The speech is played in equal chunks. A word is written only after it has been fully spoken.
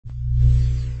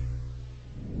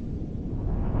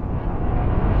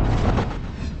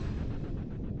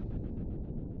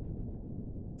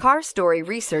Car Story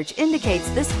research indicates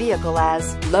this vehicle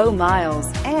as low miles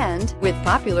and with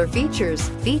popular features.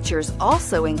 Features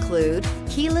also include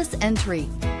keyless entry,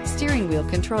 steering wheel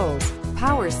controls,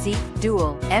 power seat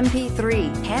dual,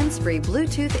 MP3, hands-free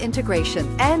Bluetooth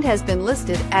integration, and has been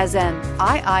listed as an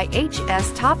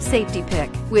IIHS top safety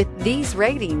pick with these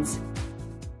ratings.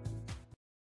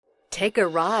 Take a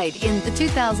ride in the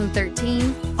 2013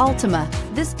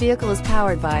 Altima. This vehicle is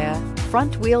powered by a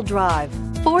front-wheel drive,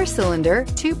 4-cylinder,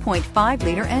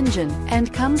 2.5-liter engine,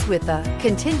 and comes with a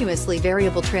continuously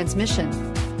variable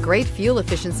transmission. Great fuel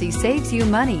efficiency saves you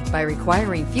money by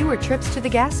requiring fewer trips to the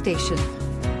gas station.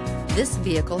 This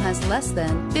vehicle has less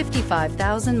than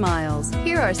 55,000 miles.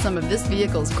 Here are some of this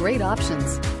vehicle's great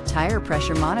options: tire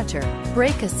pressure monitor,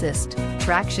 brake assist,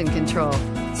 traction control,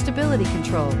 stability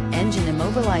control, engine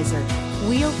immobilizer,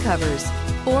 wheel covers,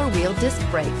 4-wheel disc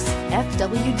brakes,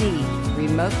 FWD,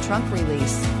 remote trunk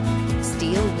release,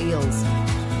 steel wheels.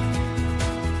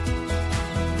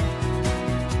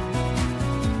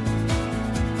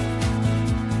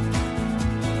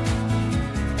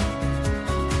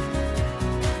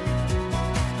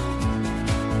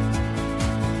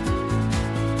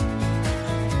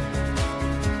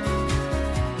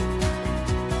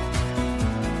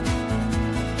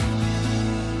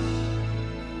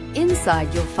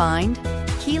 Inside you'll find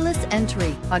keyless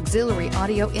entry, auxiliary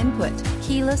audio input,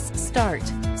 keyless start,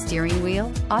 steering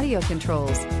wheel audio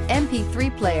controls,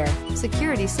 MP3 player,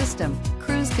 security system,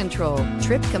 cruise control,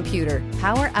 trip computer,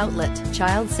 power outlet,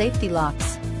 child safety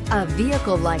locks. A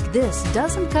vehicle like this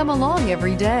doesn't come along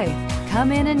every day.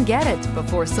 Come in and get it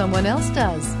before someone else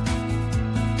does.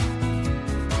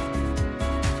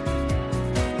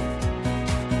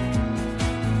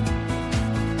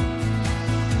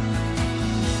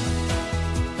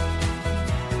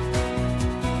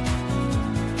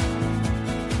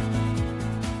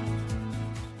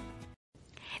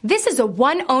 This is a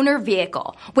one-owner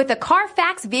vehicle with a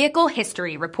Carfax Vehicle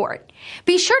History Report.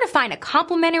 Be sure to find a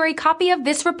complimentary copy of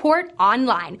this report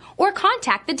online or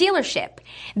contact the dealership.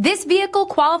 This vehicle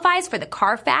qualifies for the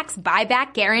Carfax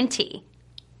Buyback Guarantee.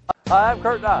 Hi, I'm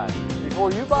Kurt Nye.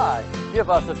 Before you buy, give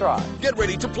us a try. Get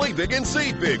ready to play big and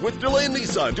save big with DeLand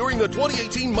Nissan during the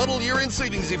 2018 Model Year End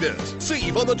Savings Event.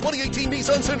 Save on the 2018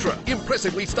 Nissan Sentra,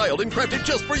 impressively styled and crafted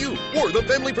just for you. Or the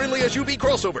family-friendly SUV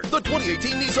crossover, the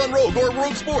 2018 Nissan Rogue or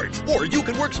Rogue Sport. Or you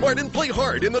can work smart and play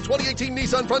hard in the 2018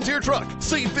 Nissan Frontier truck.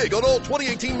 Save big on all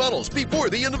 2018 models before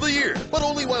the end of the year, but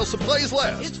only while supplies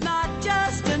last. It's not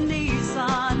just a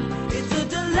Nissan, it's a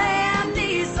DeLand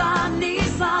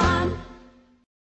Nissan.